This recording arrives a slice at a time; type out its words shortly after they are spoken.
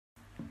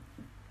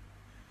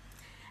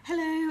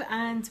Hello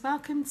and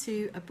welcome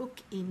to A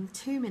Book in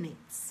 2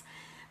 Minutes.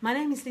 My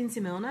name is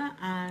Lindsay Milner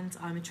and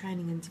I'm a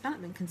training and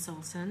development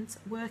consultant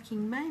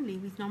working mainly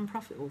with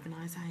non-profit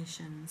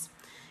organisations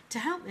to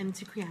help them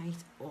to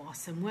create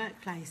awesome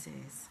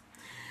workplaces.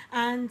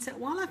 And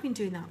while I've been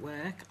doing that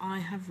work, I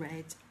have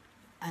read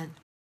a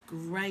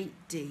great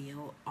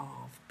deal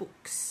of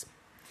books.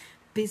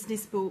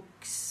 Business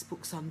books,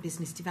 books on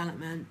business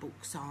development,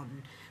 books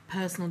on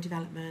personal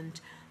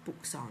development,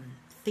 books on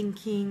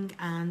thinking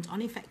and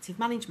on effective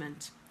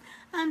management.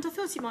 And I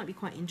thought it might be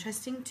quite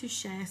interesting to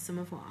share some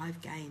of what I've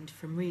gained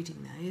from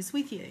reading those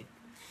with you.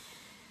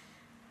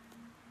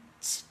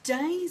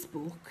 Today's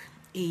book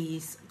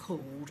is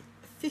called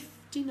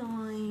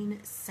 59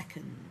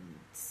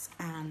 Seconds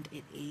and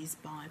it is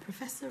by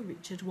Prof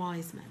Richard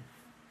Wiseman.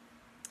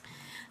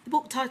 The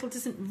book title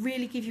doesn't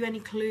really give you any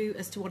clue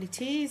as to what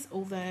it is,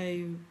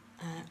 although,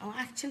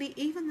 actually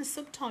even the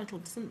subtitle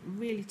doesn't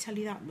really tell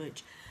you that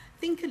much.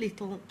 Think a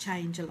little,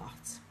 change a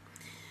lot.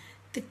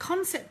 The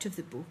concept of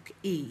the book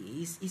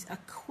is a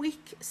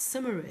quick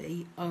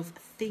summary of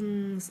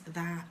things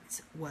that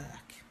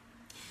work.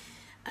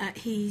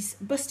 He's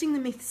busting the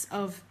myths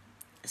of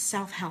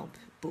self-help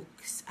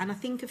books, and I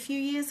think a few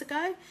years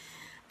ago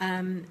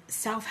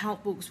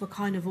self-help books were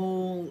kind of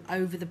all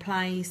over the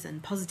place,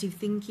 and positive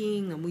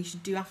thinking, and we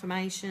should do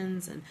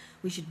affirmations, and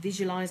we should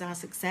visualize our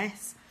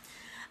success.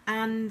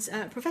 And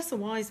Professor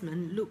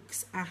Wiseman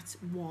looks at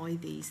why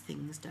these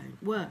things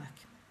don't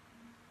work.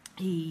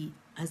 He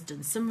has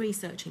done some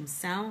research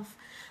himself,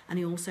 and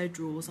he also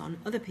draws on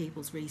other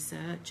people's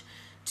research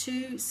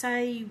to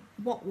say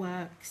what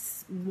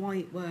works, why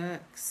it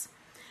works.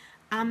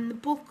 And the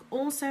book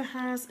also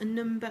has a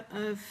number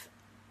of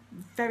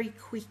very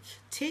quick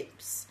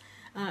tips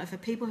for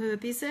people who are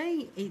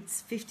busy.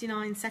 It's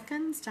 59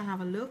 seconds to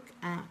have a look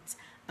at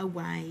a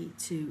way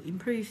to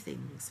improve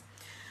things.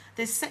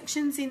 There's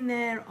sections in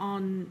there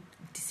on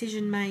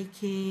decision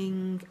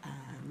making,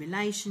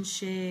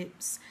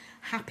 relationships,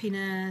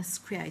 happiness,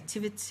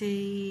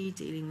 creativity,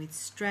 dealing with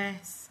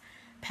stress,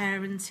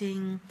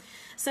 parenting.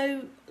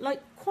 So,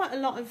 like, quite a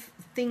lot of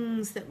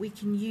things that we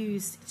can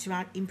use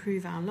to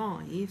improve our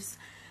lives.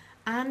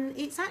 And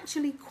it's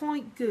actually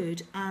quite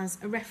good as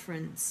a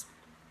reference.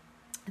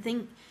 I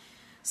think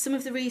some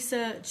of the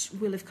research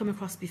will have come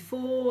across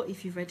before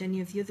if you've read any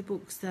of the other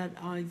books that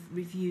I've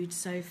reviewed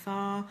so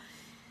far.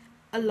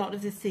 A lot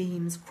of the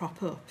themes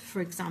crop up.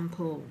 For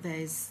example,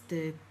 there's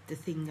the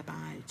thing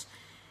about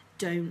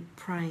don't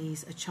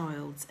praise a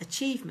child's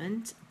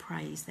achievement,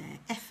 praise their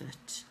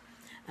effort,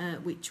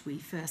 which we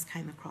first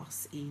came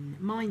across in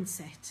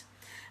Mindset.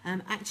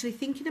 Actually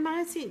thinking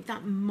about it,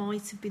 that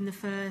might have been the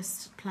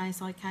first place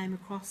I came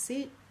across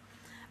it,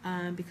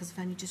 because I've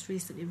only just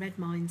recently read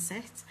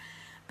Mindset.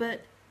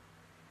 But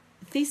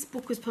this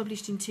book was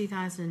published in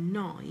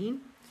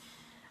 2009,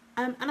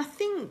 and I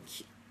think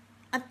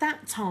at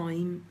that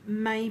time,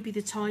 maybe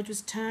the tide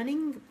was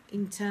turning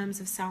in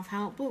terms of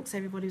self-help books.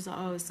 Everybody was like,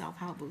 oh,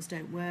 self-help books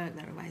don't work,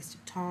 they're a waste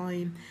of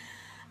time.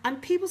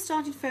 And people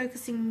started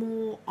focusing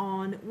more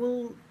on,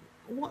 well,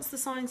 what's the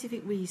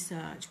scientific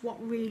research?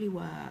 What really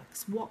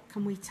works? What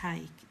can we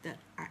take that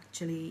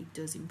actually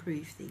does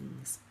improve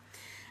things?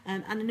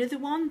 And another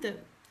one that,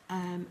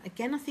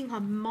 again, I think I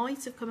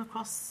might have come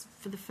across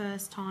for the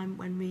first time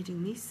when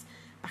reading this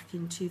back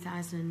in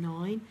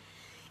 2009,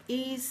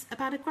 is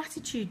about a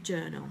gratitude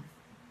journal.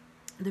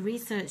 The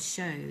research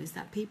shows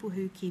that people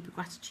who keep a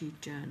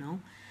gratitude journal,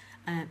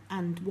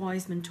 and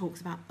Wiseman talks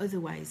about other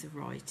ways of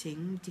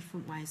writing,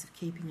 different ways of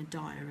keeping a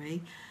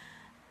diary,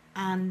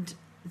 and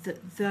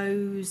that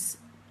those,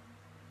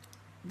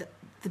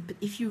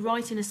 if you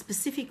write in a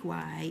specific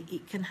way,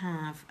 it can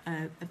have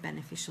a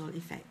beneficial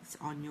effect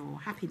on your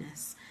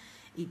happiness.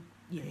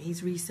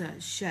 His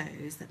research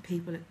shows that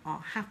people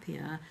are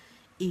happier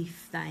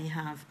if they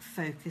have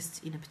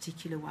focused in a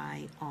particular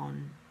way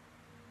on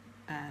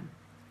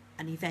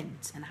an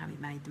event and how it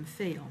made them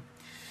feel.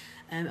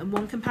 And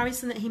one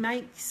comparison that he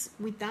makes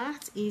with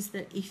that is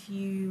that if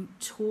you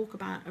talk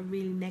about a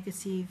really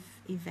negative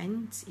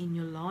event in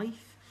your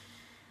life,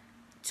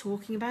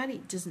 talking about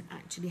it doesn't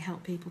actually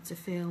help people to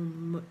feel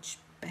much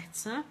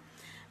better.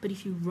 But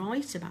if you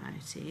write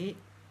about it,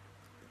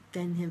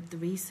 then the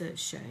research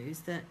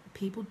shows that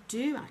people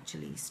do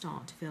actually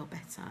start to feel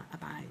better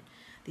about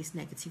this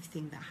negative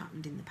thing that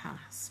happened in the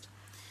past.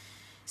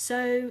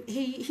 So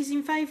he's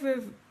in favour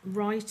of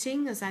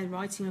writing, as I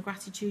writing a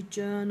gratitude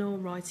journal,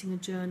 writing a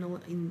journal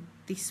in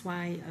this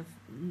way of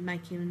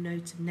making a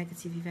note of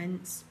negative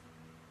events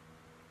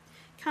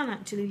can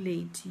actually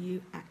lead to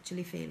you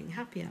actually feeling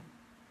happier.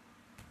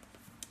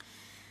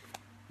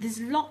 There's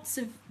lots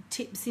of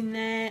tips in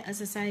there,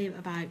 as I say,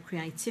 about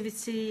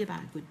creativity,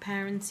 about good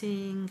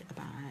parenting,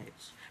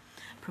 about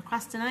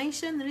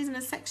procrastination. There isn't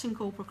a section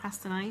called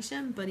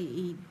procrastination, but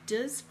it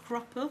does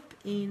crop up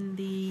in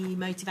the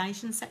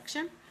motivation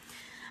section.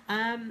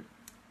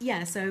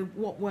 So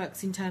what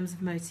works in terms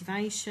of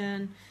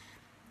motivation?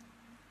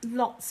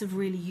 Lots of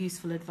really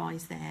useful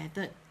advice there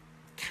that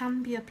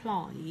can be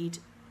applied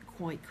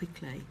quite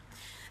quickly.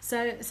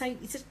 So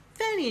it's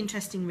Fairly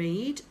interesting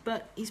read,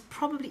 but is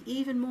probably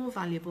even more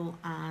valuable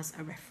as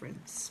a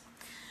reference.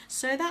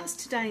 So that's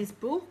today's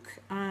book,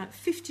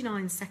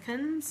 59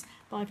 Seconds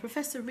by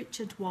Professor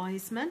Richard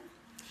Wiseman.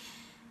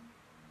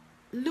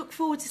 Look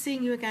forward to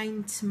seeing you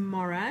again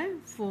tomorrow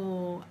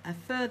for a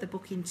further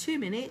book in 2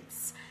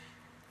 minutes.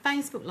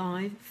 Facebook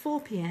Live,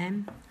 4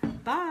 p.m.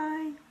 Bye.